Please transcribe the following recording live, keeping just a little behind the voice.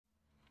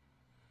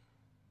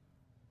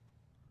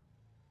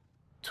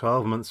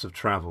12 months of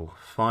travel.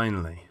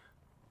 Finally,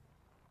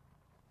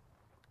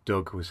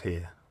 Doug was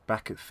here,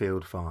 back at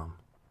Field Farm,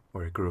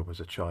 where he grew up as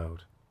a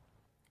child.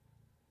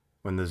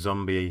 When the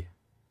zombie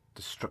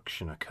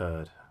destruction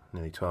occurred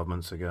nearly 12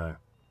 months ago,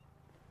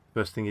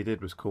 first thing he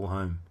did was call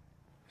home.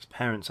 His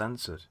parents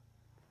answered.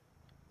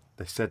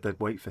 They said they'd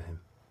wait for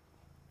him.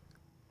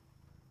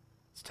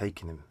 It's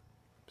taken him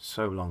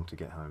so long to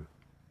get home.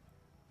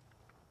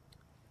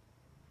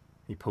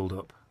 He pulled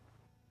up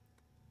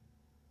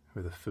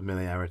with a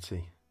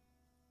familiarity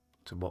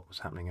to what was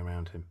happening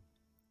around him.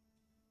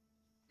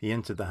 He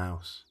entered the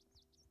house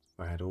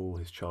where he had all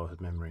his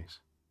childhood memories.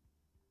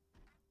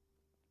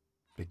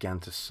 Began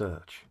to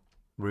search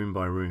room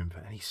by room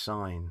for any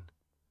sign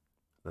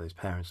that his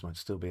parents might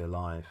still be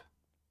alive.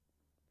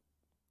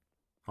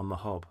 On the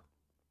hob,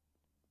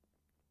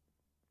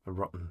 a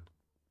rotten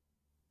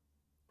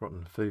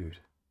food.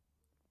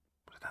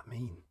 What did that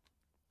mean?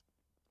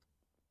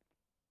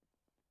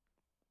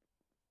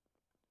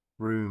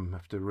 Room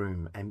after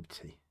room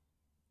empty,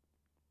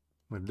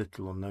 with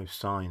little or no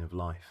sign of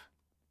life.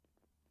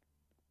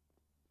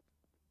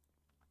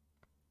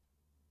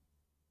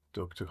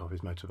 Doug took off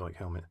his motorbike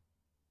helmet.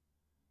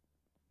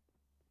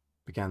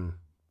 Began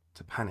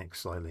to panic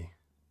slightly.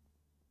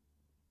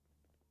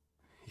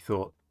 He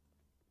thought,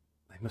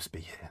 they must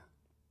be here.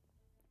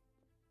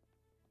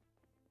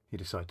 He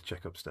decided to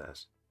check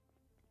upstairs.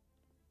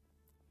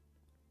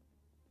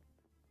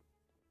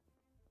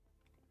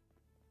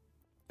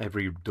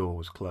 Every door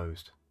was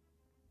closed.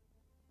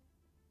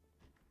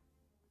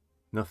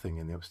 Nothing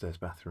in the upstairs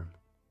bathroom.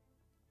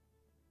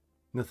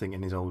 Nothing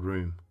in his old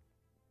room.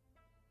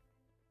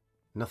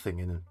 Nothing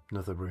in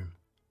another room.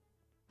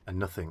 And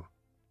nothing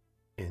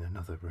in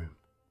another room.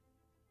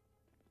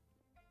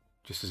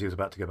 Just as he was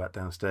about to go back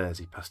downstairs,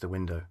 he passed a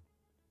window.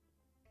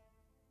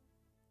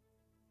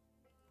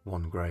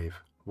 One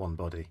grave, one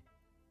body,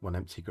 one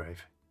empty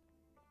grave.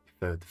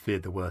 He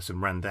feared the worst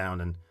and ran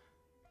down, and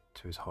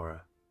to his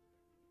horror,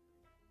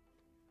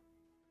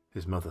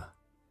 his mother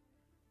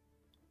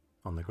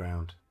on the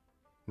ground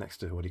next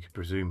to what he could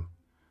presume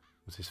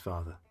was his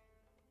father.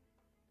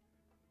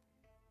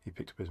 He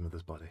picked up his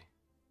mother's body,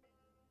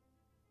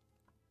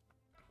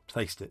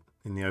 placed it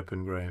in the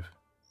open grave,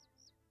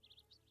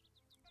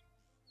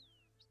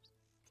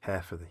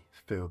 carefully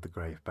filled the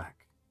grave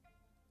back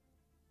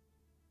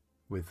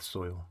with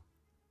soil.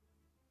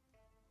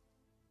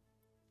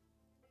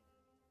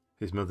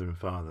 His mother and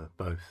father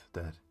both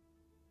dead.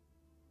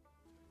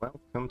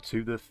 Welcome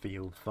to the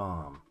Field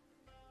Farm.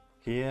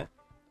 Here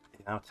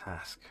in our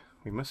task,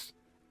 we must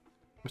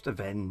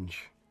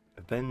avenge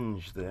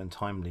the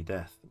untimely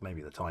death,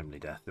 maybe the timely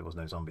death, there was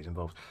no zombies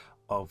involved,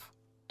 of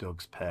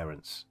Doug's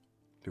parents,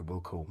 who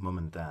we'll call Mum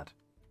and Dad.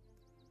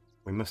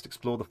 We must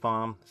explore the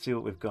farm, see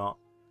what we've got,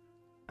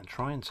 and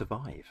try and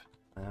survive.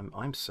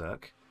 I'm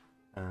Cirque,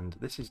 and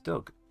this is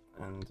Doug,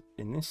 and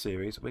in this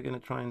series we're going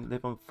to try and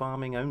live on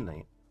farming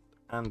only,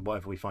 and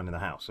whatever we find in the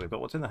house. So we've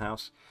got what's in the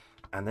house,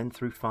 and then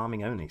through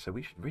farming only. So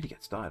we should really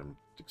get started and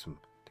dig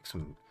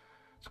some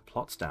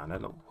plots down there.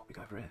 Look what we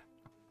got over here.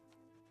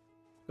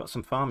 Got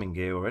some farming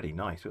gear already.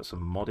 Nice. We've got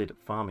some modded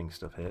farming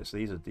stuff here. So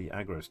these are the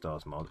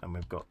AgroStars mod, and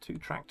we've got 2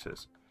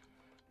 tractors.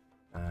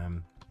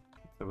 So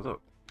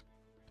look.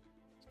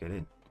 Let's get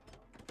in.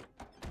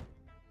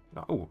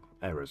 Oh,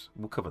 errors.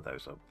 We'll cover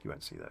those up. You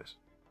won't see those.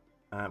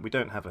 We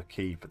don't have a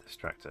key for this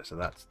tractor, so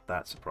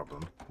that's a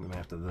problem. We may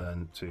have to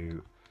learn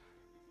to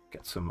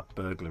get some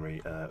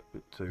burglary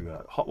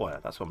to hotwire.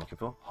 That's what I'm looking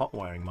for. Hot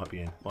wiring might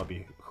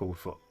be called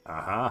for.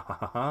 Aha! Ha,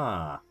 ha,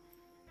 ha.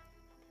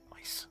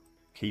 Nice.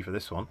 Key for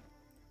this one.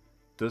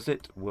 Does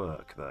it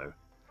work though?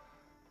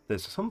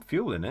 There's some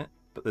fuel in it,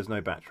 but there's no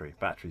battery.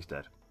 Battery's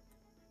dead.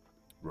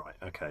 Right.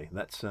 Okay.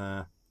 Let's.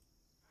 I'm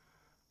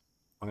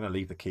going to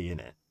leave the key in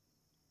it,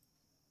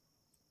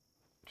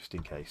 just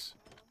in case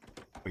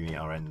we meet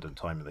our end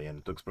untimely,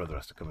 and Doug's brother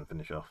has to come and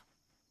finish off.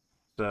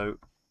 So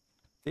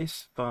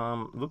this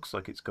farm looks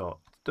like it's got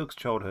Doug's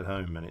childhood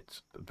home, and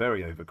it's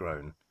very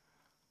overgrown.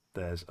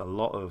 There's a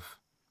lot of...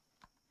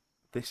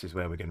 This is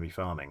where we're going to be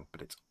farming,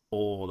 but it's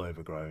all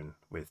overgrown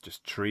with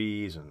just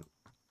trees and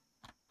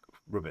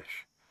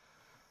rubbish.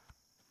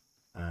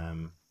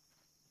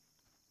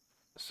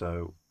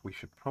 So we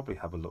should probably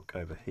have a look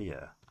over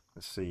here.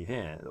 Let's see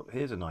here. Look,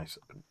 here's a nice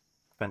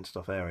fenced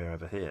off area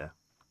over here.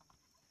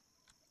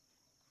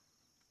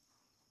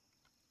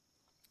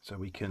 So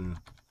we can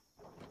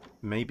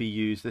maybe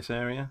use this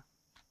area.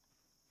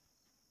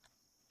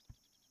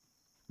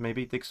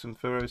 Maybe dig some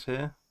furrows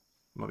here.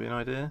 Might be an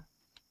idea.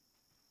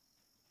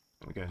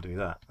 We're going to do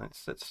that.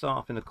 Let's start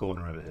off in the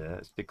corner over here.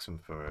 Let's dig some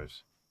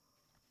furrows.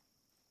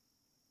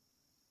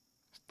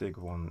 Let's dig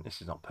one.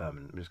 This is not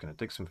permanent. We're just going to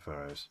dig some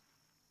furrows.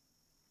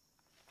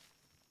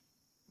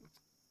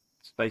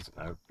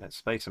 Let's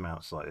space them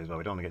out slightly as well.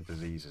 We don't want to get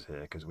diseases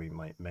here because we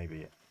might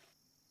maybe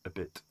a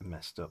bit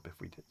messed up if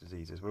we did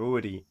diseases. We're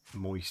already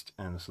moist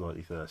and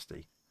slightly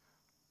thirsty.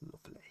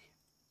 Lovely.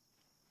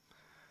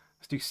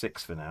 Let's do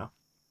 6 for now.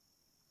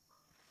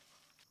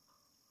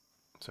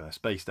 So they're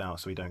spaced out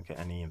so we don't get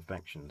any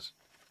infections.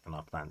 And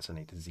our plants are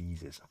any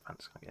diseases. Our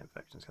plants can't get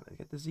infections, can they?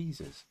 Get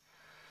diseases.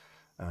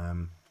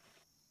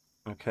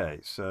 Okay,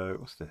 so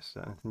what's this?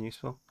 Anything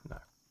useful? No.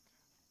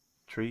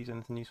 Trees?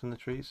 Anything useful in the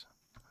trees?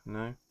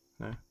 No,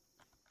 no.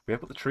 We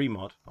have got the tree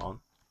mod on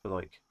for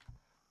like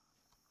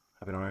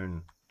having our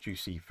own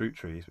juicy fruit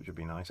trees, which would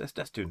be nice.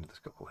 Let's do another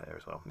couple here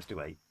as well. Let's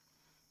do 8.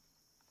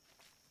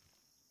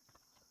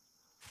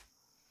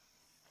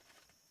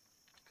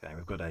 Okay,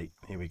 we've got 8.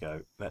 Here we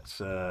go. Let's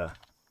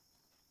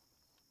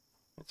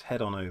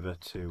head on over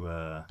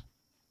to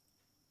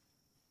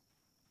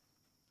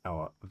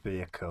our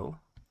vehicle.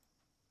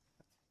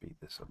 Let's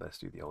beat this up. Let's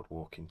do the old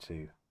walking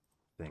to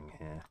thing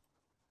here.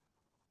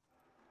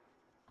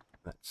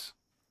 Let's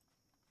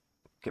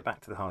get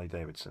back to the Harley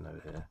Davidson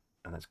over here,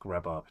 and let's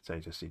grab our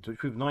potato seeds,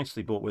 which we've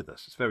nicely brought with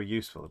us. It's very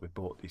useful that we've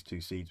brought these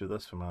 2 seeds with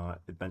us from our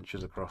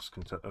adventures across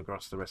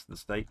the rest of the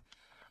state.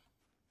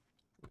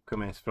 We've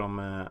come here from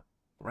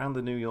around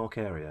the New York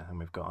area, and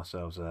we've got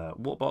ourselves a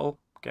water bottle,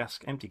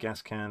 empty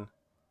gas can,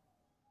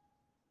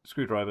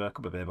 screwdriver, a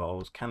couple of beer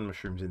bottles, canned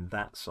mushrooms in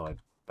that side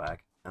bag,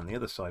 and the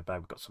other side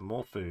bag we've got some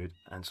more food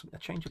and a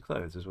change of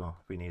clothes as well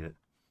if we need it.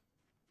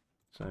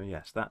 So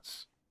yes,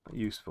 that's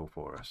useful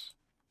for us.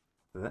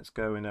 So let's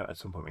go in at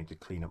some point. We need to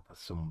clean up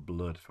some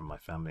blood from my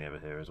family over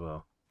here as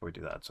well. Before we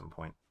do that at some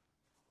point.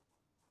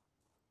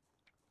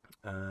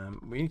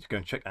 We need to go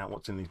and check out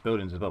what's in these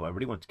buildings as well. But I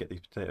really want to get these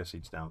potato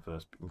seeds down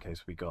first in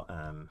case we got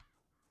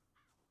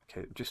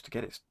okay, just to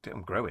get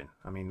them growing.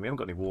 I mean, we haven't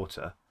got any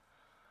water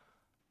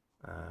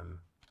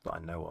that I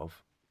know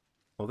of.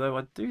 Although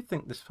I do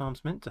think this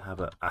farm's meant to have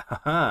a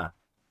aha.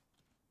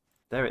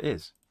 There it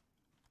is.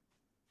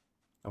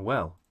 A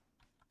well.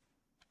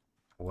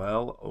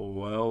 Well.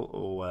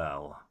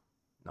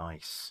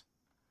 Nice.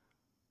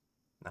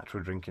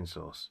 Natural drinking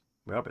source.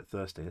 We are a bit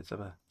thirsty. Let's have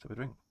a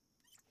drink.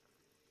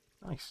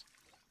 Nice.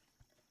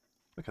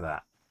 Look at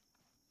that.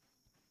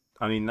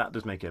 I mean, that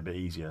does make it a bit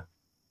easier.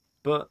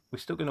 But we're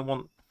still going to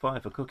want fire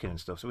for cooking and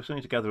stuff. So we still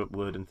need to gather up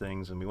wood and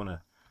things. And we want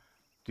to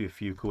do a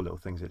few cool little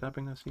things. Did I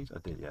bring those seeds? I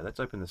did, yeah. Let's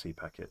open the seed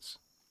packets.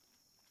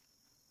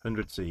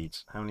 100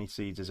 seeds. How many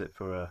seeds is it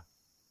for a...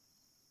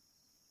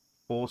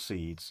 4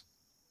 seeds.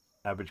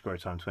 Average grow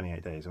time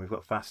 28 days, and we've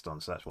got fast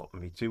on, so that's what,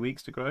 maybe 2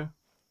 weeks to grow?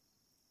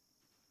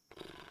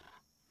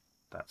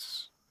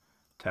 That's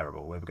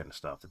terrible. We're going to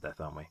starve to death,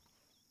 aren't we?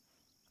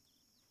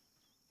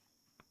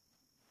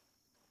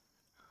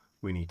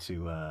 We need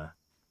to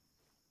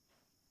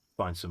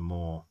find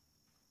some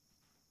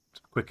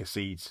quicker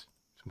seeds.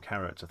 Some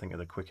carrots, I think, are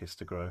the quickest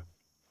to grow.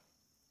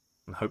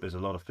 And I hope there's a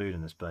lot of food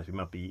in this place. We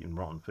might be eating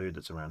rotten food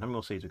that's around. How many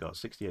more seeds we've got?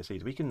 68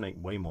 seeds. We can make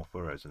way more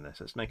furrows than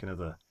this. Let's make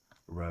another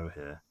row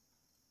here.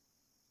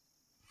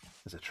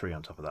 There's a tree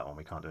on top of that one.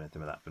 We can't do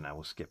anything with that for now.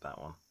 We'll skip that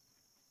one.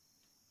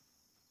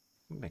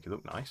 Make it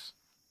look nice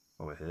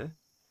over here.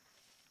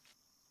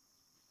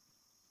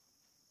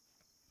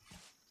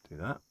 Do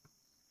that.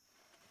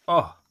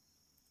 Oh!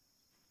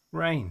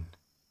 Rain!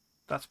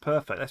 That's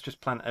perfect. Let's just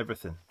plant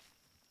everything.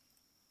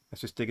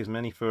 Let's just dig as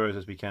many furrows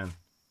as we can.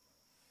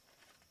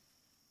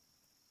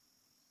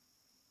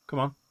 Come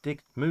on,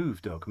 dig.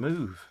 Move, Doug,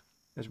 move.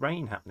 There's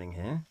rain happening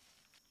here.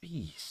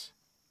 Jeez.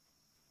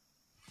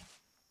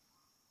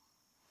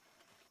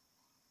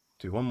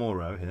 Do one more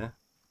row here.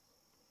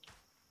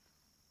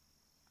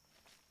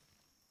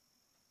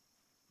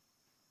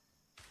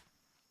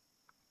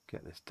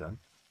 Get this done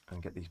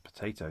and get these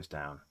potatoes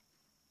down.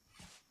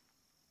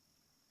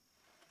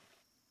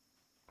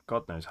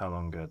 God knows how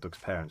long Doug's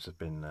parents have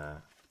been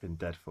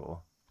dead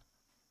for,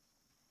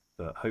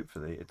 but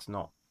hopefully it's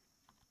not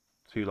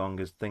too long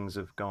as things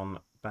have gone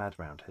bad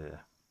round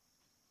here.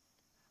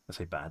 I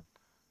say bad.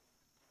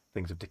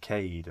 Things have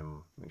decayed,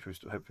 and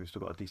hopefully we've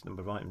still got a decent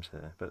number of items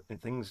here. But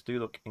things do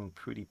look in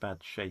pretty bad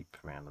shape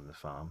around on the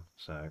farm.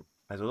 So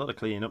there's a lot of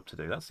cleaning up to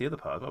do. That's the other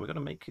part. Well, we've got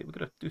to make it. We've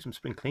got to do some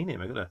spring cleaning.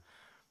 We've got to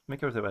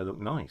make everything look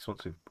nice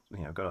once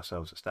we've got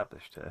ourselves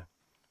established here.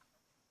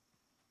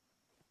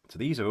 So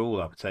these are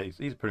all our potatoes.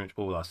 These are pretty much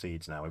all our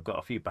seeds now. We've got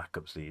a few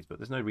backup seeds, but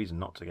there's no reason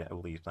not to get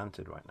all these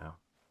planted right now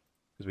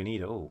because we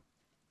need it all.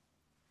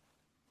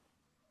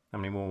 How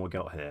many more we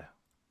got here?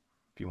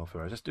 A few more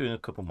furrows. Let's do a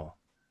couple more.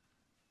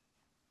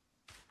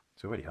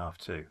 It's already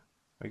 2:30.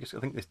 I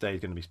think this day is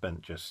going to be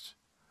spent just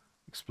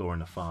exploring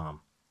the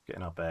farm,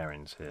 getting our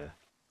bearings here.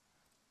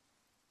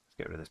 Let's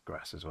get rid of this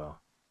grass as well.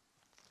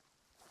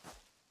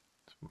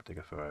 Let's dig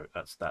a furrow.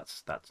 That's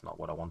not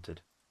what I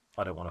wanted.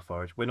 I don't want to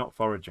forage. We're not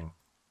foraging.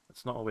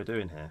 That's not what we're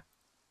doing here.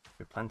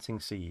 We're planting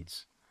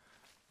seeds.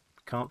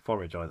 We can't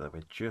forage either.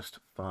 We're just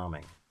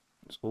farming.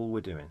 That's all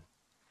we're doing.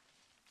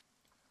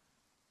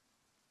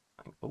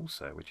 I think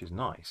also, which is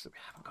nice, that we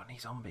haven't got any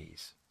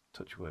zombies.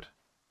 Touch wood.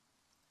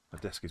 My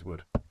desk is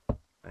wood.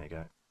 There you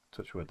go.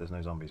 Touch wood. There's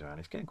no zombies around.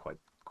 It's getting quite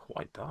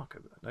dark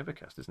over there.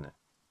 Overcast, isn't it?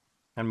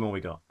 How many more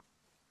we got?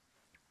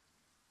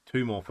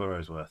 2 more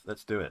furrows worth.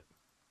 Let's do it.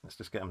 Let's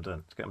just get them done.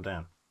 Let's get them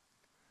down.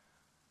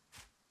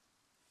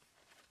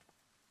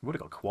 We've already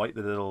got quite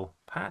the little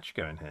patch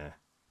going here.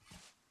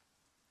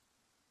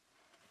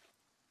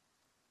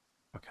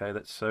 Okay,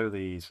 let's sow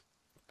these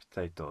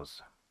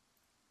potatoes.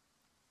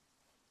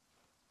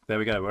 There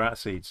we go. We're out of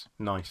seeds.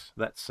 Nice.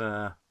 Let's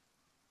got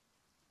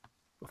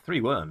 3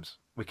 worms,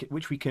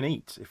 which we can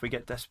eat if we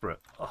get desperate.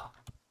 Oh,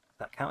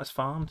 that count as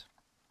farmed?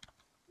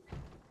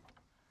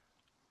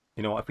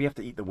 You know what? If we have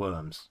to eat the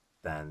worms,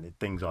 then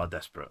things are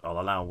desperate. I'll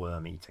allow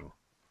worm eating.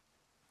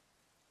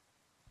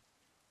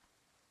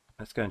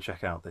 Let's go and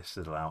check out this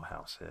little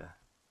outhouse here.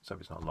 Let's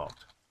hope it's not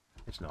locked.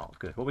 It's not.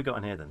 Good. What we got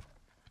in here then?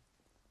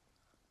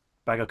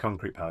 Bag of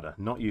concrete powder.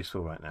 Not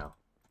useful right now.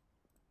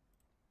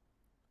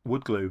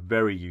 Wood glue,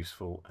 very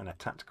useful. And a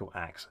tactical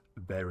axe,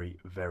 very,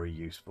 very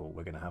useful.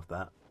 We're going to have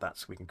that.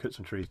 We can cut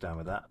some trees down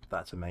with that.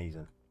 That's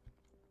amazing.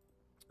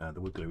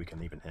 The wood glue we can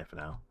leave in here for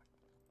now.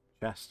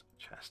 Chest.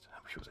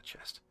 I wish it was a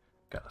chest.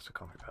 Okay, that's a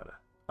concrete powder.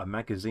 A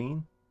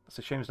magazine. That's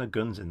a shame there's no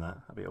guns in that.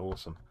 That'd be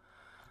awesome.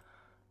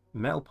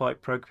 Metal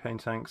pipe,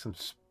 propane tank, some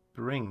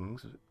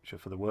springs, which are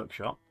for the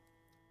workshop.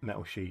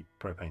 Metal sheet,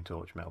 propane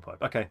torch, metal pipe.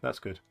 Okay, that's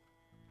good.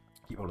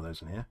 Keep all of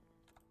those in here.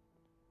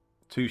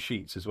 2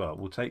 sheets as well.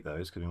 We'll take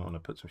those because we want to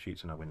put some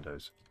sheets in our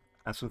windows.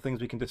 And some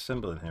things we can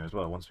disassemble in here as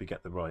well once we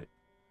get the right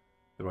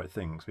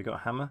things. We got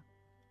a hammer?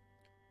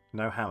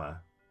 No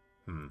hammer.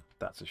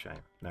 That's a shame.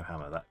 No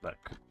hammer.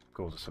 That could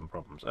cause us some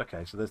problems.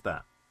 Okay, so there's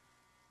that.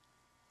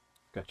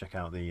 Go check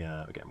out the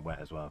we're getting wet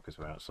as well because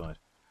we're outside.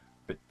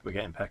 But we're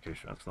getting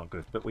peckish, that's not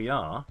good. But we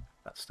are,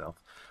 that's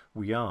stealth.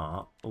 We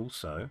are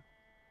also,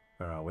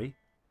 where are we?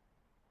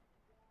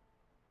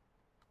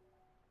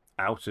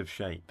 Out of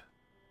shape.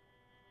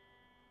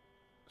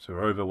 So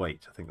we're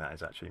overweight. I think that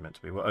is actually meant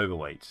to be. We're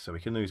overweight, so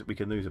we can lose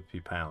a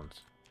few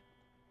pounds.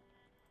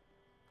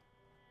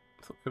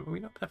 Were we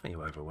not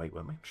definitely overweight,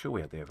 weren't we? I'm sure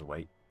we had the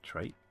overweight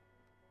trait.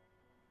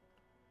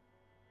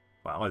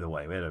 Well, either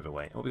way, we had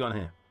overweight. What have we got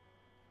in here?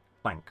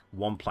 Plank.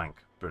 1 plank.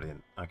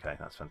 Brilliant. Okay,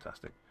 that's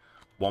fantastic.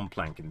 1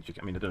 plank in the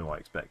chicken. I mean, I don't know what I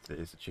expected.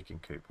 It is a chicken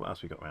coop. What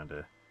else we got around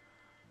here?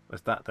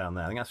 There's that down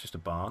there. I think that's just a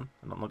barn.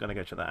 I'm not going to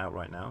go check that out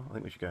right now. I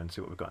think we should go and see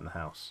what we've got in the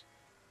house.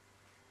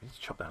 We need to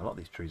chop down a lot of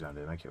these trees around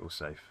here, make it all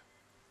safe.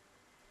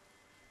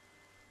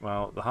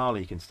 Well, the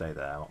Harley can stay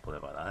there. I'll not put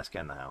it like that. Let's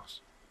get in the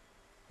house.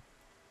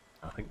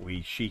 I think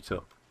we sheet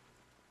up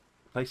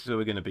places where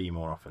we're going to be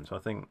more often. So I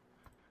think,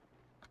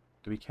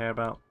 do we care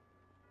about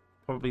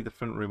probably the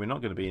front room? We're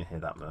not going to be in here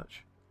that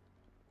much.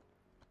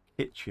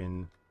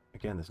 Kitchen,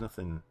 again, there's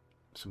nothing.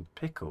 Some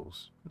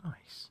pickles,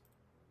 nice.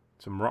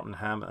 Some rotten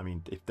ham. I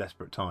mean, if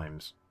desperate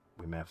times,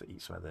 we may have to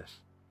eat some of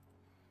this.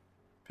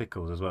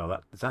 Pickles as well.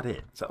 Is that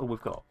it? Is that all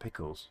we've got?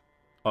 Pickles.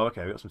 Oh,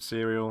 okay. We've got some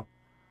cereal,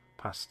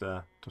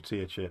 pasta,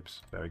 tortilla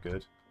chips. Very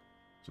good.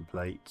 Some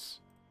plates.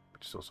 We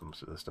just saw some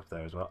of the stuff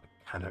there as well.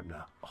 A can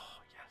opener. Oh,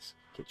 yes.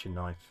 Kitchen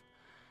knife.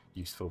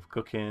 Useful for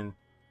cooking.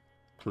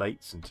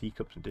 Plates and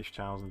teacups and dish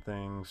towels and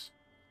things.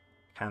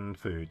 Canned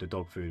food. The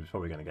dog food is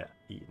probably going to get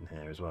eaten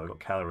here as well. We've got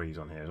calories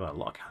on here as well. A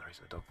lot of calories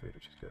in the dog food,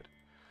 which is good.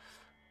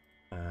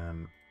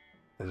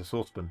 There's a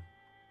saucepan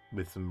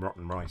with some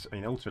rotten rice. I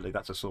mean, ultimately,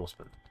 that's a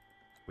saucepan.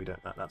 We don't.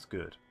 That's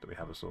good that we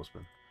have a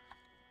saucepan.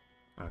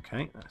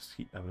 Okay, let's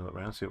keep having a look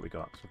around. See what we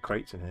got. Some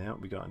crates in here.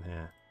 What we got in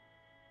here?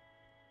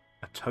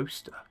 A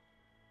toaster.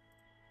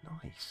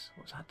 Nice.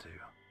 What's that do?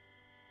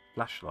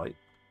 Flashlight.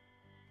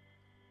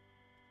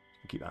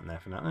 Keep that in there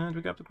for now. Do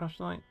we grab the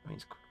flashlight? I mean,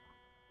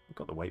 we've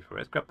got the weight for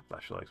it. Let's grab the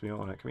flashlight. We don't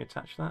want to. Can we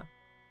attach that?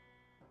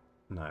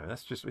 No,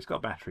 that's just. It's got a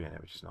battery in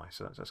it, which is nice.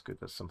 So that's good.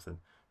 That's something.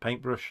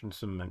 Paintbrush and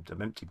some an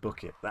empty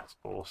bucket. That's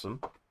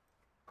awesome.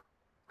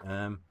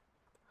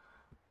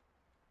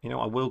 You know,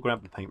 I will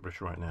grab the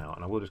paintbrush right now,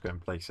 and I will just go and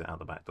place it out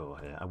the back door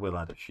here. I will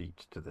add a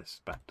sheet to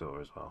this back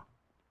door as well.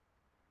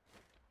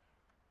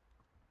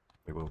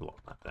 We will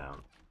lock that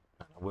down.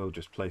 And I will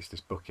just place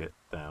this bucket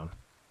down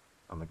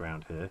on the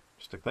ground here,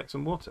 just to collect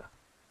some water.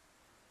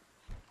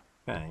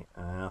 Okay,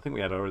 I think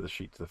we add our other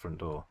sheet to the front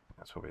door.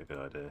 That's probably a good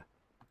idea.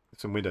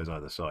 Some windows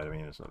either side. I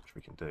mean, there's not much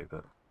we can do,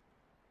 but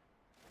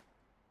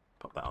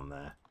pop that on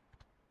there.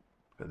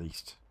 At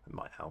least it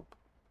might help.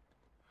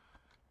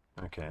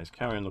 Okay, let's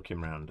carry on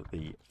looking around at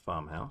the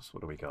farmhouse.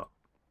 What do we got?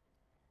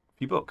 A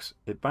few books.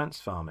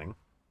 Advanced farming.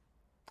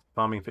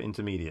 Farming for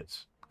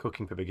intermediates.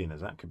 Cooking for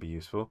beginners. That could be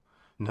useful.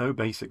 No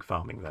basic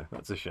farming, though.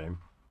 That's a shame.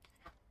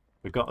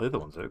 We've got the other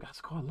ones, though.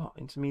 That's quite a lot.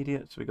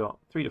 Intermediates. We've got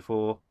 3 to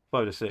 4,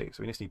 5 to 6.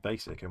 We just need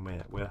basic, and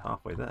we're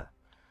halfway there.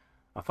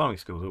 Our farming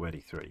skill's already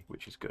 3,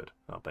 which is good.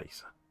 Our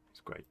base is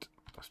great.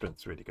 Our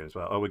strength's really good as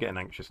well. Oh, we're getting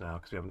anxious now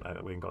because we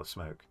haven't got a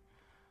smoke.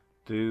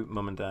 Do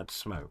Mum and Dad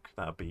smoke?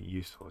 That would be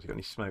useful. Has he got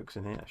any smokes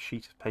in here? A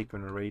sheet of paper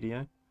and a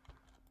radio.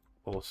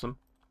 Awesome.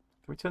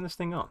 Can we turn this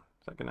thing on?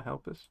 Is that going to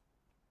help us?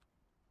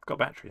 It's got a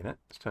battery in it.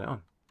 Let's turn it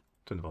on.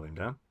 Turn the volume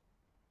down.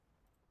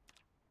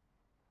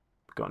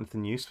 Got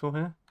anything useful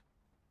here?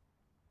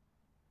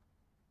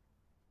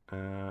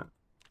 Oh,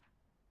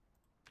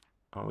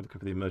 we're looking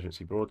for the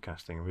emergency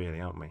broadcasting,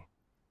 really, aren't we?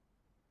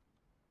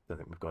 Don't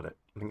think we've got it.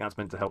 I think that's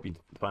meant to help you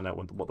find out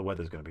what the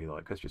weather's going to be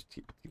like. Let's just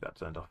keep that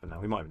turned off for now.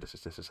 We might even just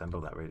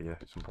disassemble that radio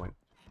at some point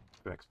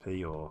for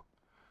XP or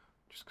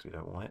just because we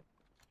don't want it.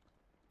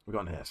 We've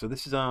got in here. So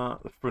this is the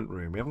front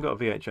room. We haven't got a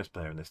VHS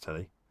player in this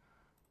telly.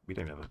 We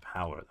don't even have a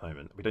power at the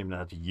moment. We don't even know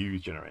how to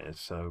use generators,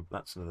 so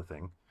that's another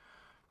thing.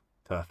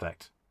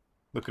 Perfect.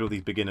 Look at all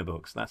these beginner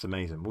books. That's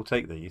amazing. We'll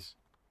take these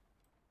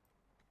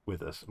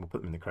with us and we'll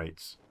put them in the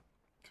crates.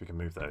 So we can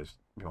move those.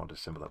 We want to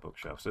assemble that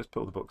bookshelf. So let's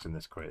put all the books in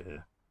this crate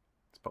here.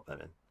 Let's pop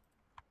them in.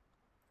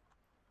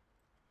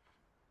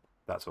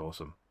 That's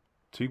awesome.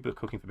 2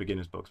 cooking for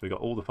beginners books. We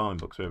got all the farming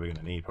books we're going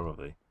to need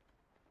probably.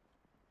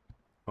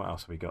 What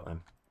else have we got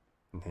then?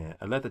 In here,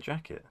 a leather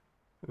jacket.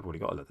 We've already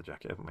got a leather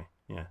jacket, haven't we?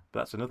 Yeah,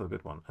 but that's another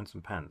good one. And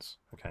some pants.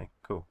 Okay,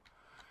 cool.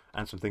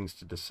 And some things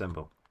to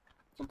disassemble.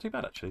 It's not too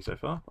bad actually so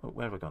far. Oh,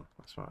 where have I gone?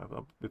 That's right.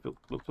 We've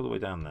looked all the way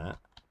down there.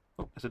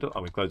 Oh, there's a door.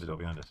 Oh, we closed the door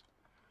behind us.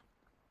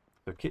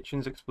 The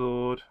kitchen's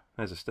explored.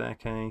 There's a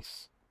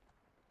staircase.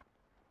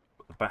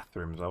 The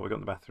bathrooms. Oh, we got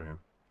in the bathroom.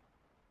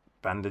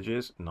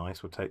 Bandages.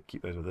 Nice. We'll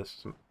keep those with us.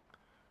 Some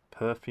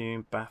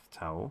perfume, bath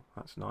towel.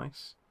 That's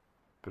nice.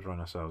 We'll drying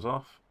ourselves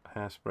off.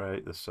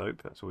 Hairspray, the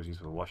soap. That's always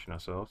useful for washing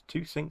ourselves.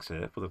 2 sinks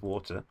here for the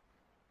water,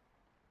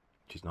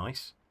 which is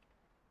nice.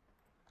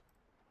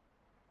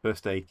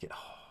 First aid kit.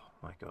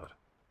 Oh my god.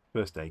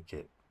 First aid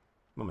kit.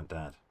 Mum and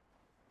Dad.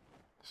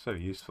 So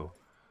useful.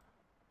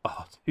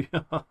 Oh,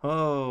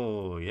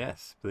 oh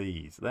yes,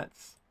 please.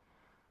 Let's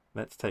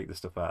take the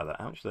stuff out of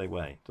that. How much do they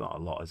weigh? It's not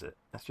a lot, is it?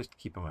 Let's just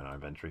keep them in our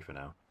inventory for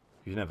now.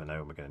 You never know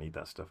when we're going to need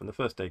that stuff. And the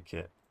first aid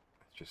kit,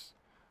 let's just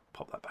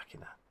pop that back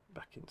in there,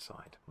 back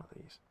inside one of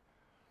these.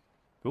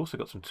 We've also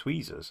got some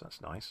tweezers.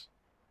 That's nice.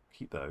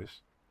 Keep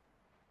those.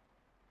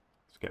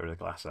 Let's get rid of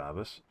the glass out of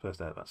us.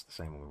 First aid, that's the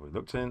same one we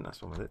looked in. That's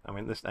the one with it. I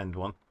mean, this end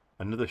one.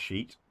 Another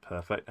sheet.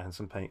 Perfect. And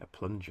some paint. A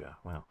plunger.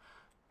 Wow.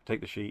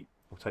 Take the sheet.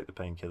 We'll take the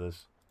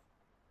painkillers.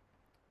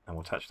 And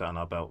we'll attach that on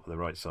our belt for the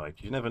right side.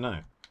 Because you never know.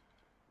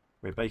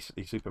 We're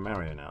basically Super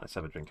Mario now. Let's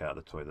have a drink out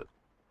of the toilet.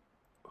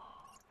 Oh,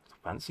 it's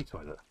a fancy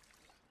toilet.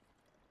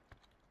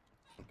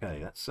 Okay,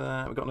 that's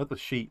we've got another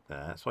sheet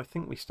there. So I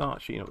think we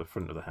start sheeting up the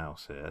front of the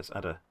house here. Let's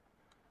add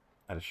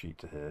a sheet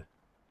to here.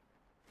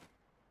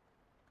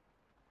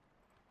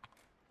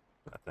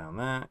 Put that down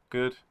there.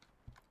 Good.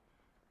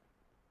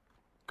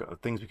 Got the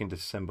things we can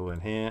disassemble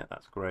in here.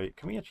 That's great.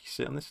 Can we actually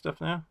sit on this stuff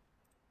now?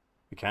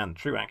 We can.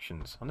 True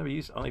actions. I'll even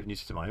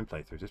use it in my own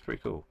playthroughs. It's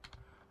pretty cool.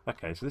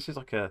 Okay, so this is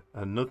like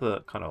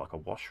another kind of like a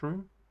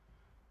washroom.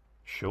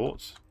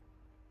 Shorts,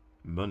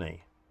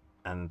 money,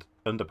 and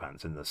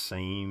underpants in the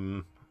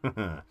same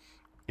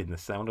in the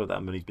sound of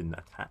that money's been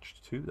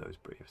attached to those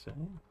briefs. Eh?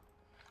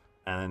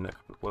 And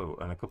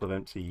a couple of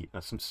empty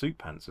some suit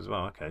pants as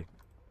well. Okay,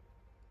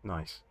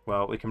 nice.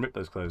 Well, we can rip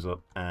those clothes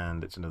up,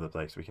 and it's another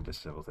place we can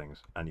disassemble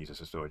things and use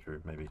as a storage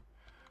room maybe.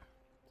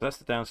 So that's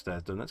the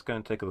downstairs done. Let's go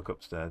and take a look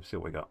upstairs. See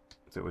what we got.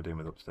 See what we're doing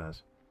with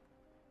upstairs.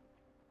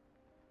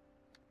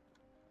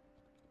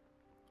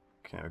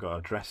 Okay, we've got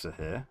a dresser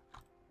here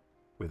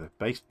with a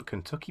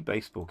Kentucky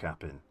baseball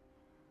cap in.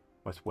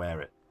 Let's wear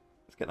it.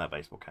 Let's get that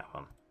baseball cap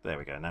on. There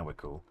we go. Now we're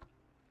cool.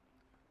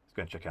 Let's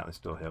go and check out this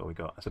door here. What we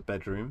got? That's a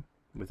bedroom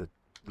with a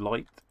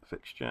light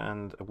fixture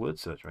and a word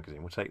search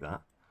magazine. We'll take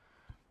that.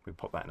 We'll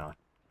pop that in our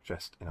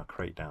chest, in our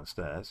crate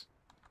downstairs.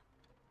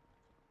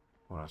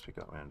 What else we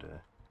got around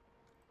here?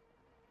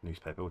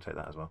 Newspaper. We'll take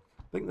that as well.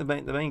 I think the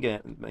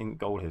main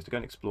goal here is to go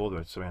and explore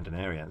the surrounding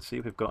area and see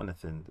if we've got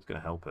anything that's going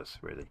to help us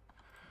really.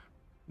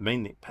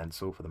 Mainly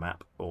pencil for the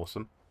map.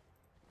 Awesome.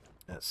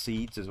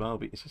 Seeds as well.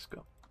 But it's just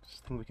got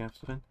this thing we can have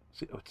stuff in.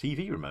 Oh,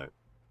 TV remote.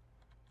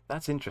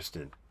 That's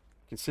interesting.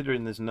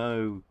 Considering there's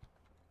an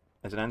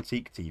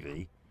antique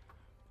TV,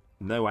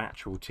 no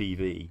actual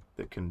TV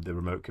that the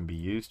remote can be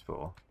used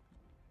for.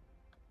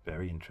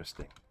 Very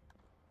interesting.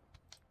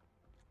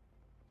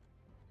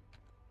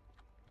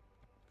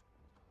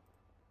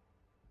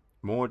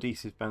 More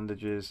adhesive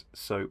bandages,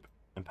 soap,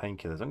 and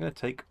painkillers. I'm going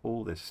to take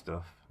all this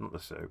stuff, not the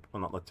soap,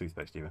 well, not the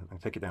toothpaste even. I'm going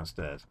to take it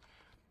downstairs.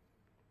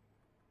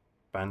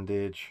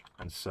 Bandage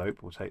and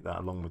soap. We'll take that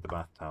along with the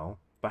bath towel.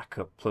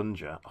 Backup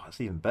plunger. Oh, that's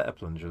even better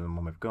plunger than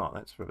one we've got.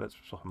 Let's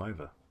swap them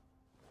over.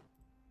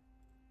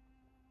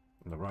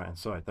 On the right hand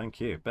side. Thank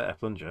you. Better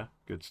plunger.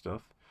 Good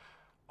stuff.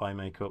 Eye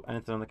makeup.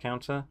 Anything on the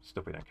counter?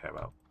 Stuff we don't care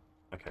about.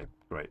 Okay,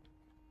 great.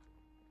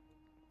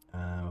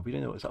 We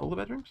don't know. Is that all the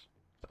bedrooms?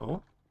 Is that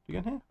all? You go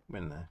in here? We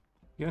went in there.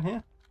 You go in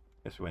here?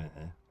 Yes, we went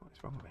in here. What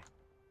is wrong with me?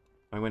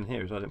 We went in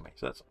here as well, didn't we?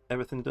 So that's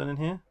everything done in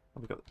here.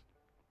 Have we got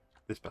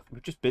this bathroom?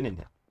 We've just been in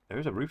here. There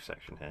is a roof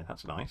section here.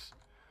 That's nice.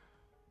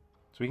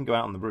 So we can go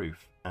out on the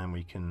roof and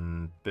we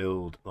can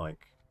build,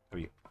 like,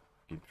 we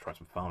can try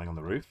some farming on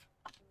the roof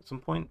at some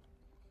point.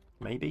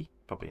 Maybe.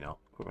 Probably not.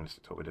 We're going to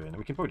stick to what we're doing. And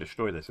we can probably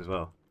destroy this as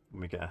well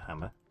when we get a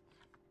hammer.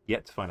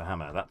 Yet to find a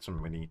hammer. That's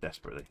something we need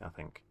desperately, I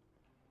think.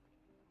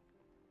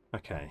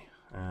 Okay.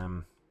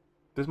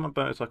 Does my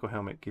motorcycle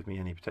helmet give me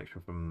any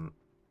protection from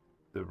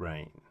the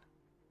rain?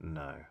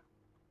 No.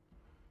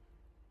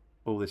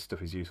 All this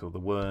stuff is useful. The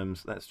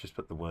worms. Let's just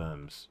put the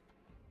worms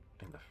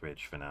in the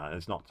fridge for now.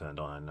 It's not turned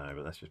on, I know,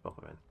 but let's just pop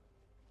them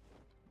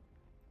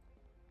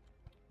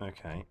in.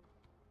 Okay.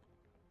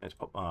 Let's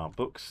pop our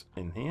books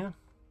in here.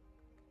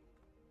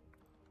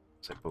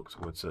 Say books,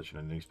 word search,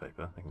 and a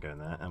newspaper. They can go in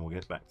there, and we'll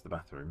get back to the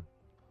bathroom.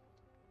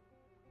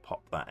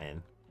 Pop that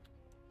in.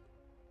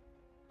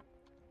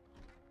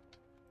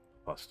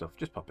 Our stuff,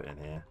 just pop it in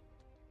here.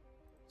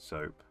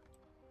 Soap.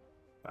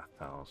 Bath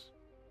towels.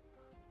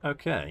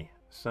 Okay,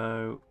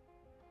 so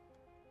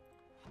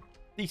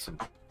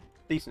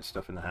decent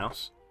stuff in the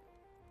house.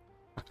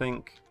 I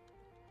think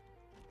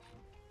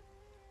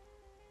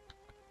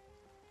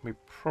we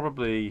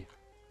probably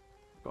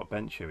got a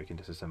bench here we can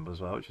disassemble as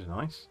well, which is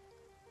nice.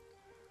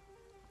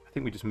 I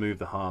think we just move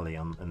the Harley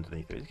on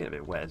underneath it. It's getting a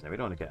bit wet, isn't it? We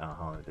don't want to get our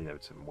Harley over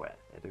to wet,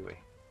 do we?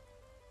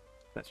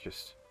 Let's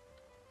just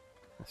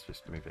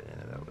move it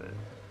in a little bit.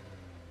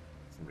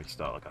 It doesn't really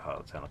start like a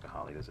Harley, sound like a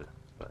Harley, does it?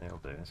 But it'll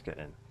do. Let's get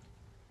in.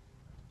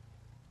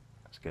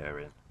 Let's get her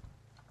in,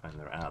 and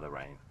they're out of the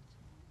rain.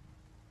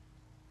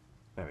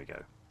 There we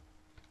go.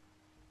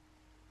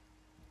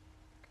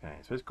 Okay,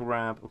 so let's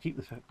grab. We'll keep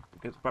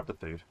the grab the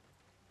food.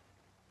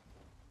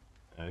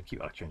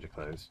 Keep our change of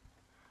clothes.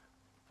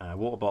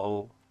 Water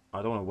bottle.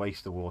 I don't want to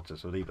waste the water,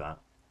 so leave that.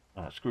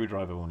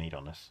 Screwdriver we'll need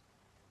on us.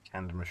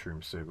 Canned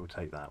mushroom soup. We'll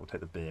take that. We'll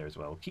take the beer as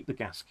well. We'll keep the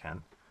gas can.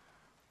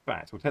 In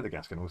fact, we'll take the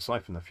gas can. We'll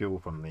siphon the fuel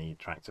from the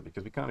tractor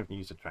because we can't even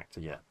use the tractor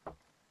yet.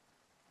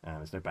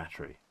 There's no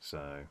battery,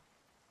 so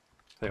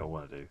tell you what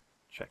I want to do.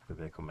 Check the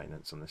vehicle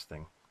maintenance on this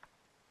thing.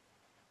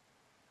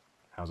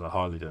 How's our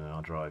Harley doing in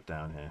our drive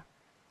down here?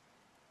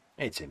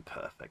 It's in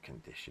perfect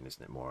condition,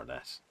 isn't it, more or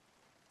less?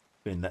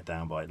 Been let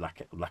down by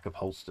lack of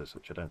holsters,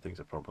 which I don't think is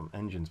a problem.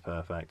 Engine's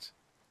perfect.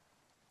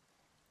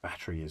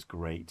 Battery is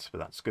great, but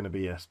that's going to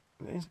be it's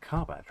a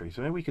car battery,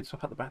 so maybe we could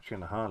swap out the battery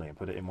on the Harley and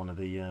put it in one of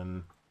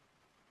the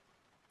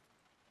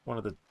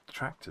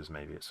tractors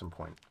maybe at some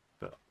point.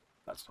 But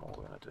that's not what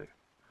we're going to do.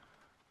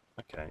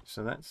 Okay,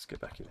 so let's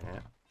get back in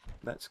here.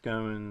 Let's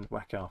go and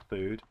whack our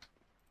food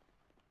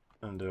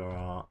under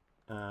our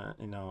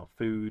in our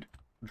food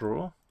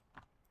drawer.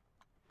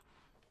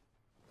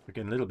 We're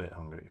getting a little bit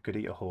hungry. We could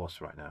eat a horse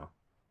right now.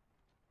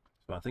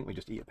 So I think we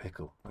just eat a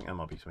pickle. I think that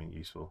might be something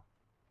useful.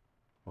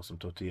 Or some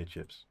tortilla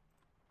chips.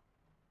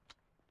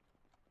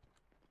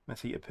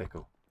 Let's eat a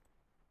pickle.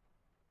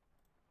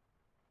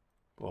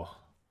 Oh,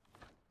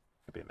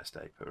 could be a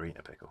mistake, but we're eating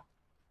a pickle.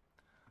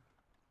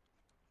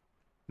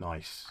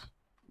 Nice.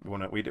 We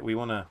want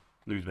to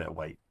lose a bit of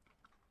weight.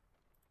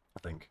 I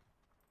think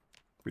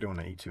we don't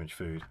want to eat too much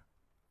food.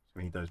 So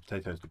we need those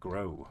potatoes to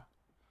grow.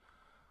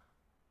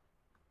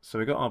 So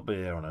we got our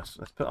beer on us.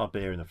 Let's put our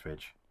beer in the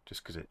fridge,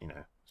 just because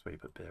that's where you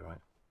put beer, right?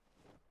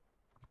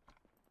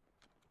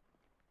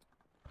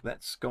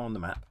 Let's go on the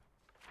map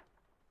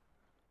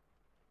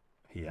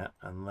here,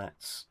 and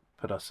let's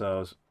put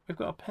ourselves. We've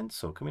got a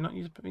pencil. Can we not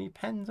use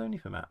pens only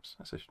for maps?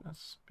 That's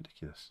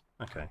ridiculous.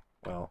 Okay,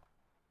 well,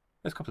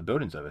 there's a couple of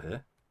buildings over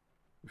here,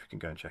 which we can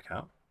go and check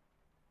out.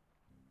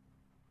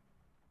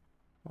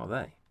 What are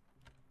they?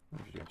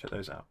 We should go and check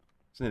those out.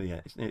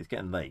 It's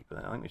getting late,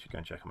 but I think we should go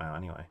and check them out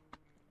anyway.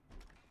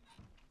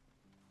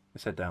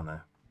 Let's head down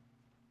there.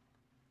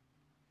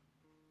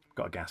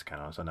 Got a gas can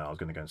on, so I know I was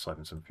going to go and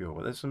siphon some fuel,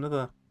 but there's some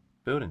other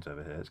buildings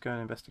over here. Let's go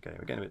and investigate.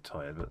 We're getting a bit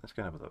tired, but let's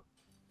go and have a look.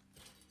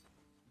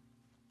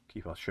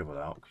 Keep our shovel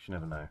out, because you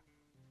never know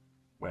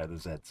where the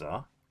Zeds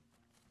are.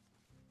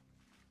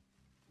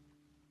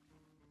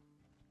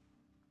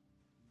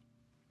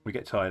 We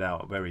get tired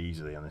out very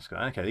easily on this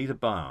guy. Okay, these are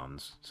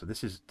barns. So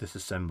this is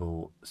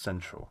disassemble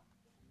central,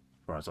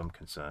 as far as I'm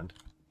concerned.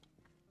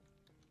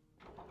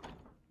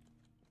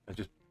 They're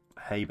just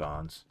hay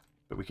barns,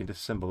 but we can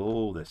disassemble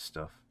all this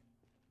stuff.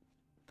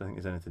 Don't think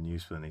there's anything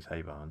useful in these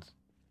hay barns.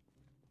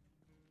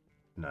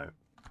 No,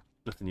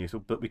 nothing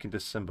useful, but we can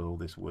disassemble all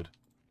this wood.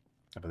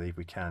 I believe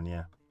we can,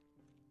 yeah.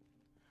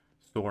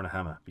 Saw and a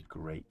hammer would be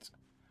great.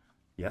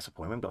 Yeah, that's a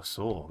point. We haven't got a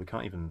saw. We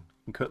can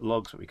cut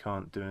logs, but we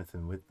can't do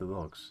anything with the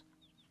logs.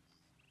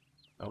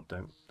 Oh,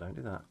 don't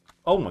do that.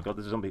 Oh my god,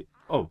 there's a zombie.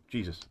 Oh,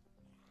 Jesus.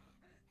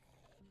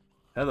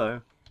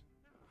 Hello.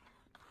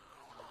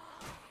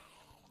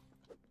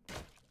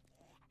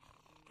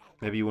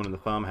 Maybe you're one of the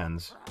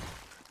farmhands.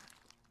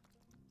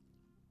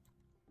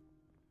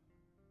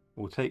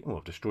 We'll take... Well,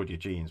 I've destroyed your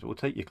jeans, but we'll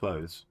take your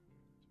clothes.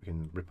 We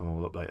can rip them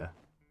all up later.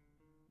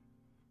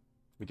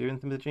 We do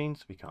anything with the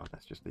jeans? We can't.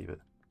 Let's just leave it.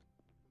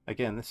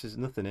 Again, this is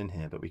nothing in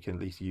here, but we can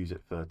at least use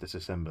it for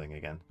disassembling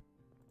again.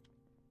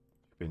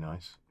 Should be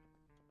nice.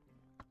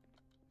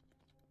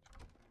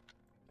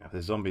 Now, if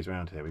there's zombies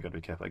around here, we've got to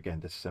be careful.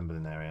 Again,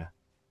 disassembling area.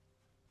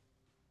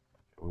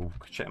 We'll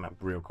check them out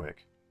real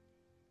quick.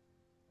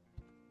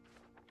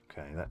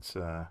 Okay, that's...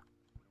 We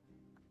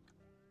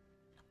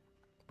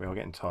are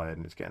getting tired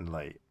and it's getting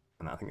late.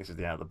 And I think this is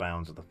the out of the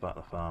bounds of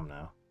the farm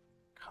now.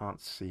 Can't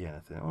see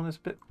anything. Oh, there's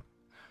a bit...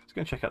 Let's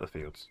go and check out the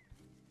fields.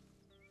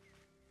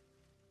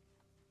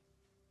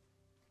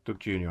 Doug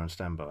Jr. on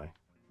standby.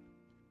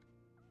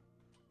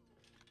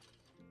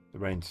 The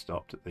rain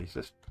stopped at least.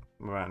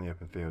 We're out in the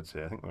open fields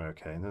here. I think we're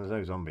okay. And there's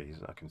no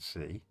zombies that I can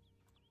see.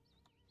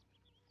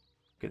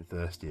 Getting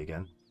thirsty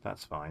again.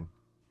 That's fine.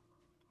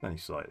 Only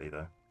slightly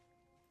though.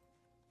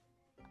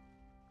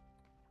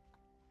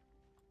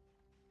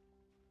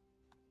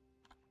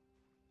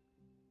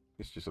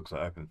 This just looks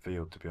like open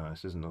field, to be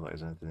honest. Doesn't look like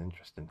there's anything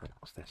interesting here.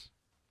 What's this?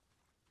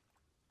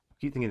 I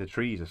keep thinking the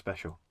trees are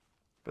special,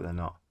 but they're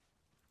not.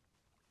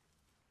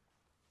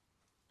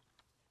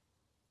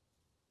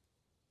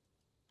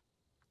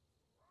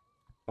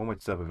 one way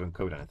to tell if we've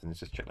uncovered anything is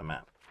just check the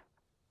map.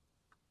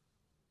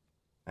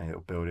 Any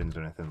little buildings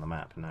or anything on the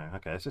map? No.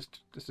 Okay, let's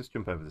just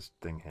jump over this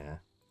thing here.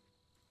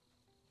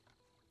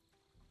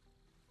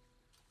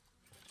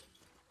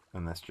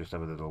 And let's just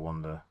have a little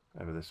wander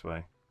over this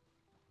way.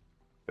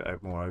 A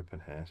bit more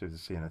open here, see if we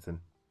see anything.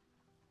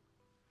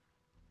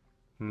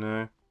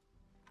 No.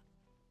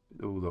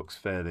 It all looks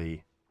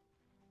fairly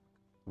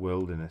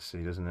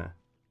wildernessy, doesn't it?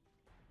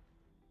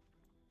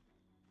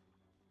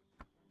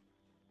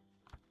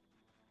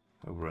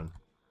 We'll run.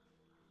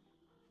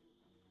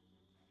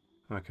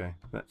 Okay,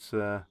 let's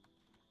head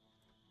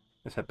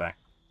back.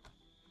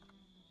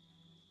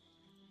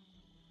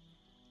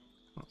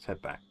 Let's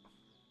head back.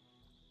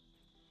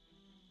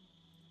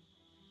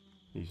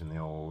 Using the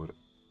old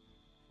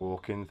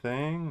walking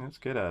thing. Let's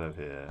get out of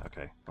here.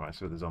 Okay, alright,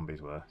 so where the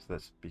zombies were. So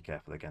let's be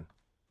careful again.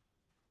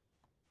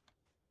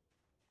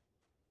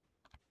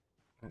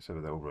 Let's have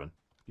a little run.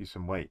 Use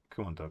some weight.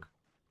 Come on, Doug.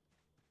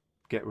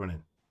 Get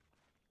running.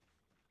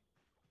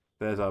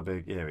 There's our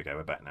big... Here we go,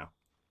 we're back now.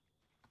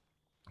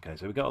 Okay,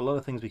 so we've got a lot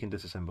of things we can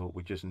disassemble.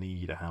 We just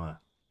need a hammer.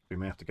 We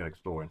may have to go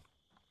exploring.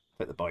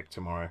 Take the bike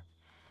tomorrow.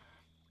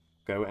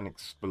 Go and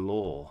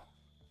explore.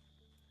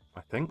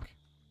 I think.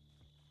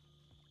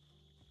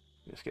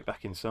 Let's get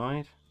back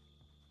inside.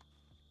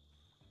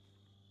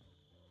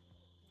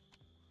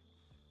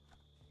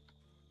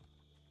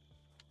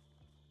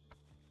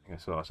 I'm going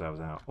to sort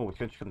ourselves out. Oh, we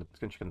can check on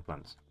the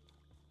plants.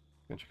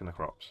 We can check on the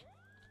crops.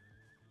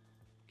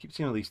 Keep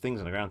seeing all these things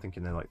on the ground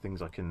thinking they're like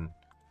things I can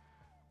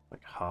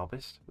like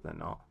harvest, but they're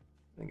not.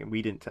 Thinking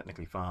we didn't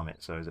technically farm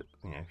it, so is it,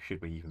 you know,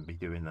 should we even be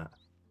doing that?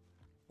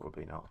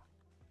 Probably not.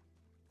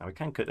 Now we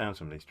can cut down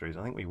some of these trees.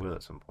 I think we will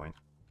at some point.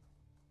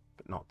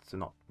 But not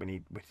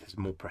there's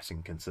more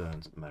pressing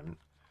concerns at the moment.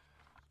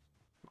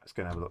 Let's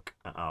go and have a look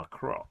at our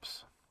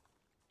crops.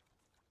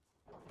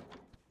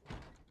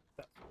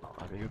 That's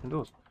not like you open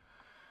doors.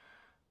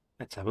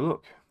 Let's have a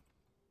look.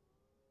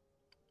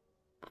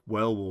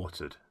 Well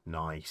watered.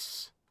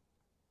 Nice.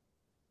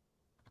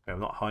 Okay, I'm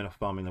not high enough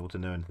farming level to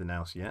know anything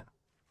else yet.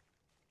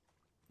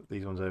 But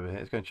these ones over here,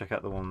 let's go and check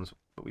out the ones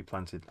that we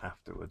planted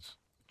afterwards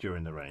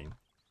during the rain.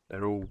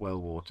 They're all well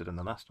watered, and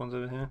the last ones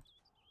over here,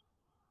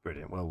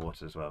 brilliant, well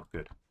watered as well.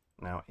 Good.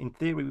 Now, in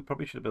theory, we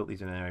probably should have built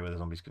these in an area where the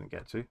zombies couldn't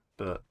get to,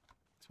 but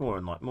it's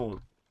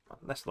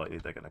less likely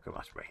they're going to come.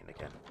 That's rain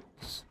again.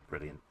 It's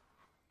brilliant.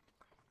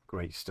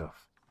 Great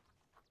stuff.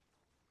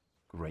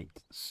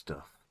 Great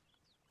stuff.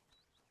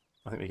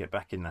 I think we get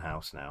back in the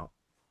house now.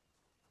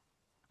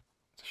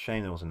 It's a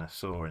shame there wasn't a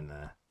saw in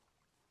there.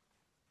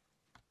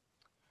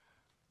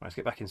 Right, let's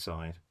get back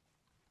inside.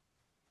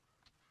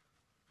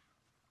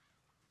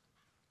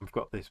 We've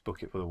got this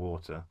bucket full of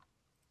water.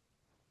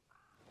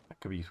 That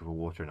could be useful for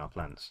watering our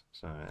plants.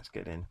 So let's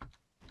get in.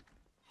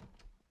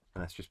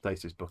 And let's just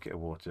place this bucket of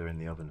water in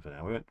the oven for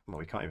now.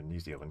 We can't even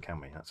use the oven, can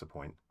we? That's the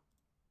point.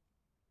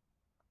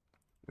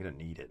 We don't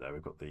need it though.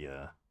 We've got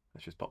the...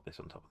 let's just pop this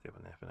on top of the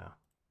oven there for now.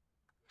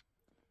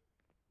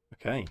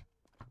 Okay.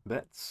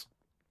 Let's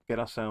get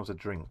ourselves a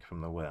drink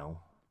from the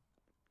well.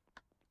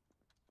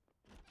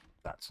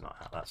 That's not...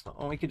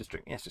 Oh, we could just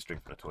drink... Yes, just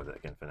drink from the toilet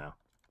again for now.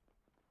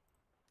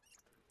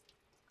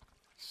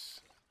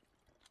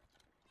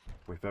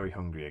 We're very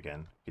hungry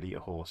again. We could eat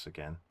a horse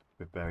again.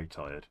 We're very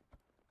tired.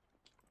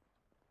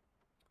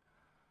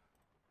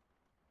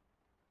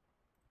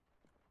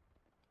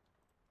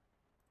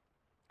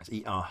 Let's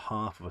eat our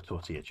half of a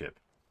tortilla chip.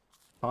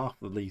 Half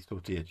of these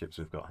tortilla chips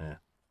we've got here.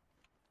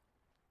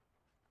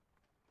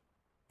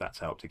 That's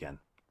helped again.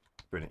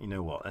 Brilliant. You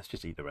know what? Let's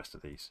just eat the rest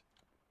of these.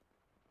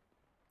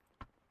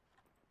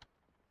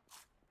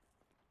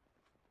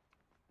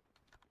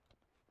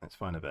 Let's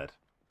find a bed.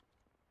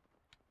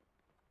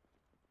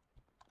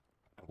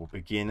 And we'll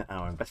begin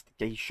our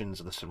investigations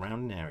of the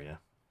surrounding area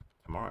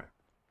tomorrow.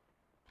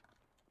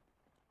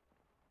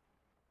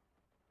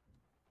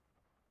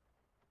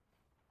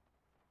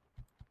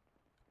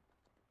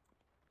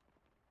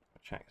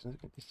 Check.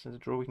 Is there a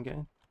drawer we can get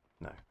in?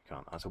 No, we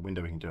can't. That's a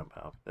window we can jump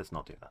out of. Let's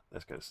not do that.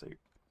 Let's go to sleep.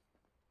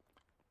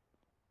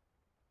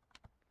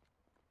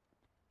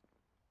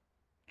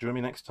 Join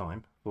me next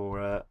time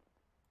for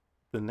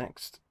the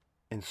next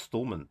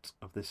installment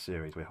of this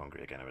series. We're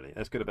hungry again already.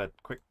 Let's go to bed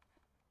quick.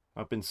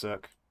 I've been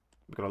Cirque.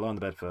 We've got to lie on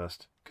the bed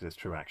first because it's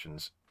true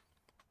actions,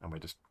 and we're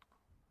just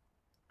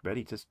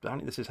ready to.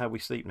 Apparently, this is how we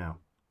sleep now.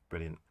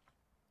 Brilliant.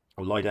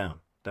 Or lie down.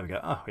 There we go.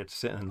 Oh, we had to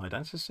sit and lie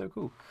down. This is so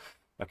cool.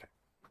 Okay.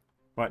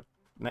 Right.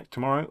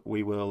 Tomorrow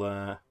we will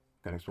go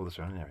and explore the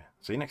surrounding area.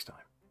 See you next time.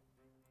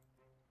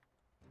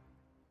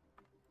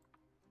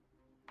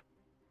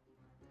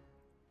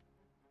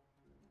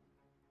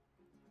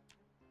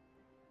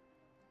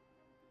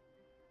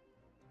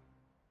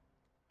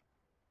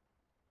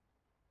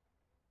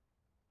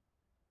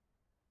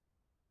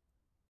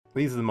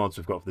 These are the mods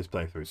we've got for this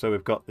playthrough. So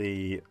we've got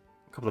a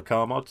couple of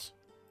car mods.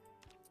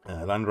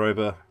 Land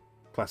Rover,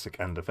 Classic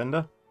and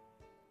Defender.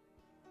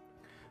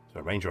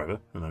 So Range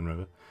Rover and Land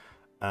Rover.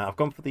 I've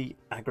gone for the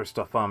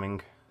Agri-Stuff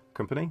Farming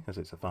Company, as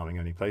it's a farming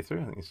only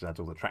playthrough. I think this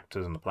adds all the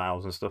tractors and the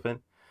plows and stuff in.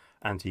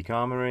 Antique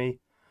Armory.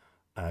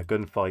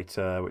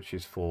 Gunfighter, which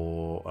is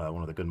for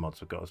one of the gun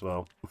mods we've got as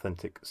well.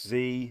 Authentic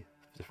Z,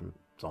 different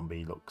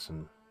zombie looks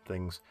and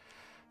things.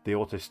 The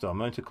Autostar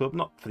Motor Club,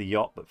 not for the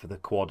yacht, but for the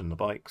quad and the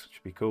bikes, which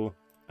would be cool.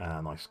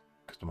 Nice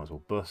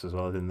customizable bus as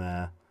well in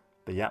there.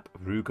 The Yap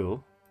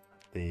Rugel,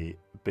 the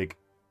big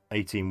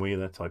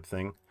 18-wheeler type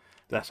thing.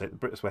 That's it, the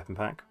British Weapon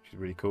Pack, which is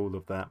really cool.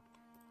 Love that.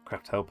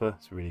 Craft Helper,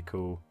 it's really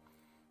cool.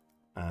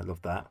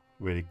 Love that.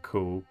 Really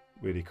cool.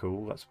 Really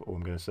cool. That's all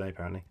I'm going to say,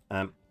 apparently.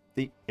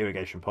 The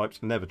irrigation pipes.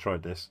 Never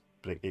tried this,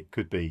 but it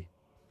could be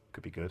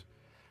good.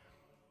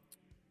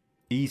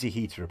 Easy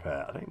heater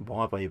repair. I don't.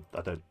 Why have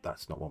I don't.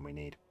 That's not one we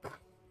need.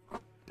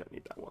 Don't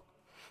need that one.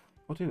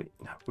 We'll do it.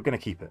 No, we're going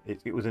to keep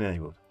it. It was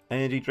enabled.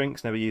 Energy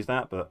drinks. Never use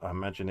that, but I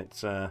imagine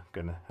it's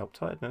going to help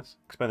tiredness.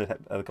 Expanded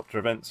helicopter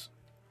events.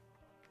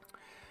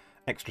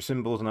 Extra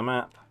symbols on a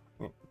map.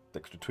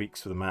 Extra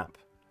tweaks for the map.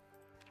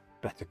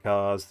 Better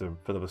cars. The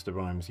Filibuster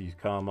Rhymes used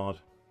car mod.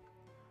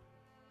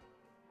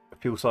 A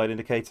fuel side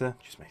indicator.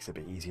 Just makes it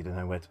a bit easier to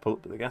know where to pull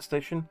up at the gas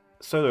station.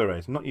 Solar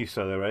arrays. Not use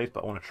solar arrays,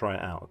 but I want to try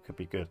it out. It could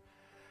be good.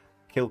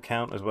 Kill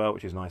count as well,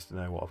 which is nice to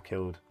know what I've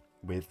killed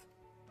with.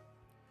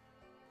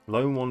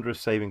 Lone Wanderer's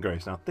Saving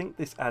Grace. Now I think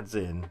this adds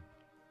in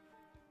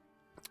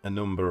a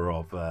number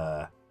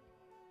of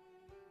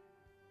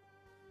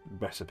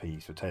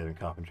recipes for tailoring,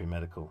 carpentry,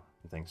 medical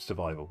and things.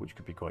 Survival, which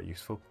could be quite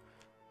useful.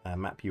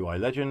 Map UI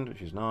Legend,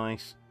 which is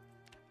nice.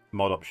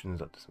 Mod options,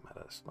 that doesn't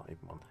matter. It's not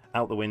even one.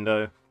 Out the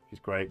window, which is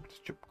great.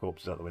 Just chip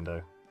corpses out the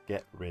window.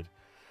 Get rid.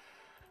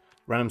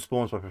 Random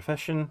spawns by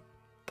profession.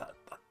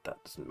 That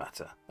doesn't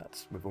matter.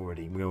 That's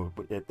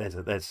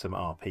there's some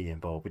RP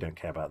involved. We don't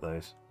care about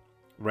those.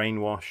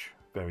 Rainwash,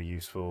 very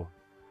useful.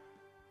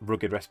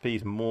 Rugged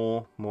recipes,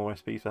 more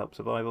recipes to help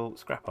survival.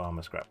 Scrap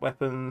armor, scrap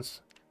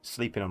weapons.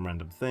 Sleeping on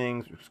random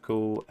things, which is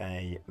cool.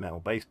 A metal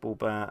baseball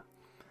bat.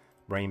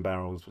 Rain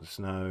barrels for the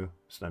snow.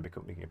 Snow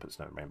become you can put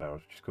snow in rain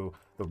barrels, which is cool.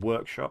 The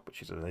workshop,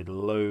 which is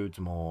loads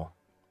more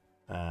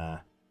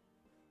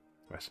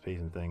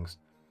recipes and things.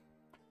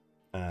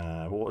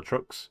 Water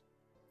trucks.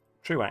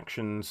 True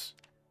actions.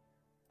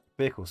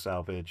 Vehicle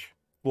salvage,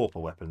 warper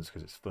weapons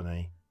because it's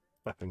funny,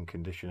 weapon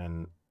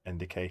condition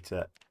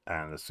indicator,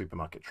 and a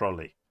supermarket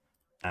trolley,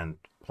 and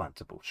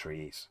plantable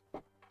trees,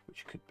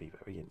 which could be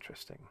very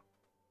interesting.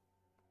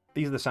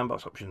 These are the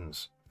sandbox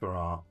options for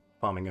our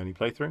farming only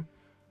playthrough.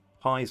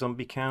 High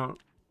zombie count.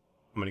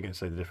 I'm only going to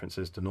say the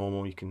differences to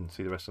normal. You can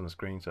see the rest on the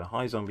screen. So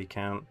high zombie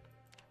count.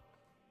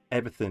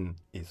 Everything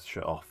is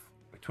shut off.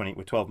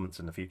 We're 12 months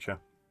in the future.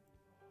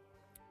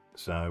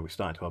 So we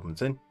started 12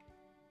 months in.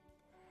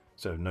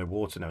 So no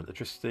water, no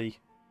electricity.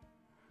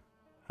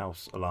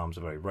 House alarms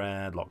are very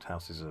rare. Locked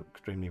houses are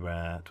extremely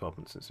rare. 12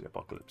 months since the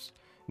apocalypse.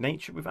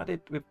 Nature, we've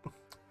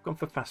gone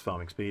for fast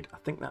farming speed. I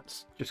think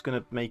that's just going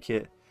to make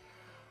it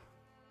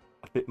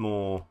a bit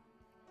more.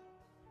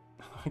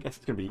 I guess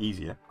it's going to be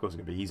easier. Of course, it's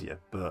going to be easier,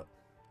 but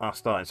our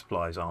starting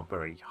supplies aren't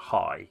very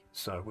high,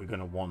 so we're going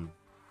to want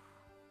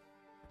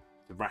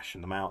to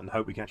ration them out and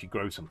hope we can actually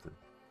grow something.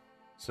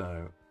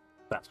 So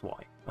that's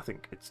why I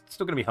think it's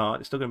still going to be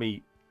hard. It's still going to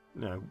be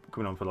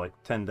coming on for like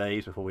 10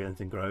 days before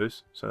anything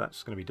grows, so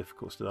that's going to be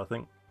difficult still, I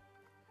think.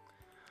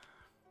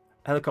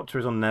 Helicopter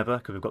is on never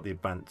because we've got the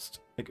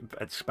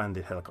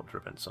expanded helicopter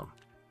events on.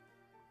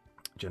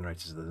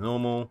 Generators are the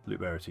normal. Loot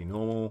rarity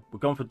normal.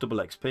 We've gone for double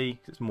XP.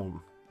 It's more,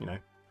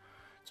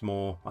 it's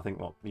more. I think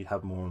what you'd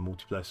have more on a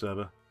multiplayer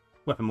server.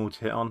 Weapon multi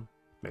hit on.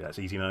 Maybe that's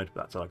easy mode,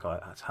 but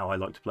that's how I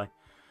like to play.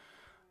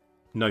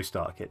 No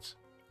starter kits.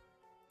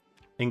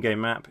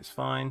 In-game map is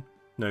fine.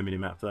 No mini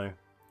map though.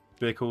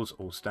 Vehicles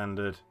all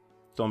standard.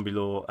 Zombie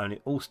lore only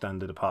all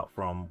standard apart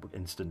from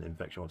instant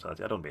infection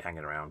mortality. I don't want to be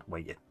hanging around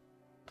waiting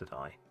to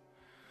die.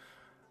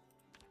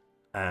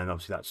 And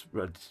obviously that's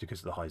because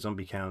of the high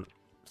zombie count.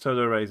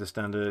 Solar arrays are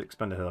standard.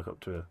 Expanded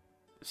helicopter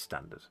is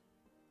standard.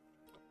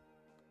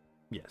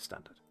 Yeah,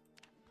 standard.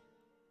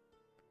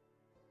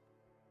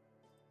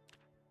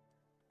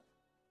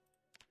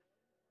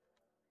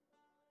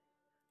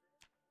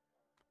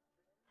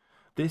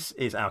 This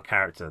is our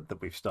character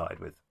that we've started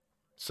with.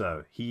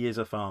 So he is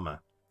a farmer.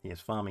 He has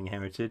farming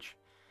heritage.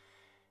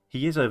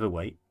 He is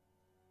overweight.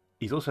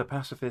 He's also a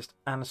pacifist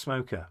and a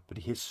smoker, but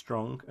he is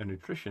strong, a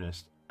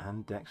nutritionist,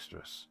 and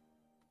dexterous.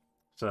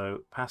 So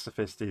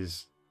pacifist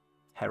is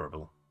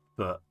terrible,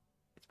 but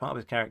it's part of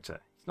his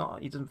character.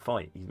 He doesn't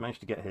fight. He's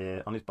managed to get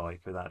here on his bike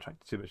without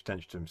attracting too much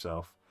attention to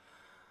himself.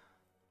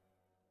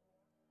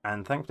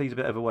 And thankfully he's a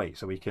bit overweight,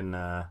 so we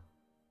can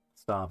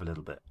starve a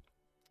little bit.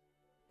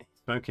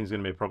 Smoking's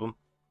going to be a problem.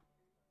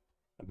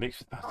 A mix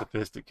with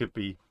pacifist, it could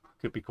be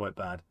quite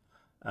bad.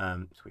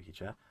 Squeaky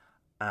chair.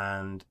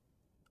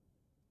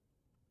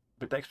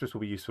 But dexterous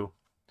will be useful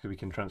because we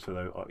can transfer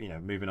those,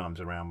 moving arms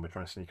around. We're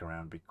trying to sneak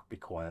around, be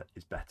quiet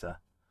is better.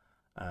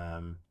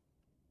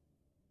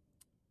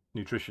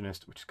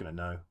 Nutritionist, which is going to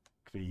know,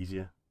 could be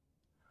easier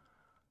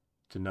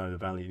to know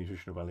the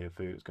nutritional value of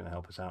food. It's going to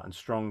help us out. And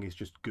strong is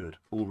just good,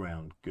 all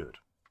round good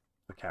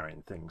for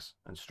carrying things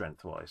and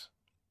strength wise.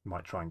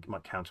 Might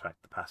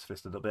counteract the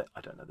pacifist a little bit.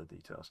 I don't know the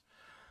details.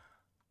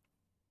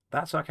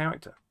 That's our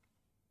character.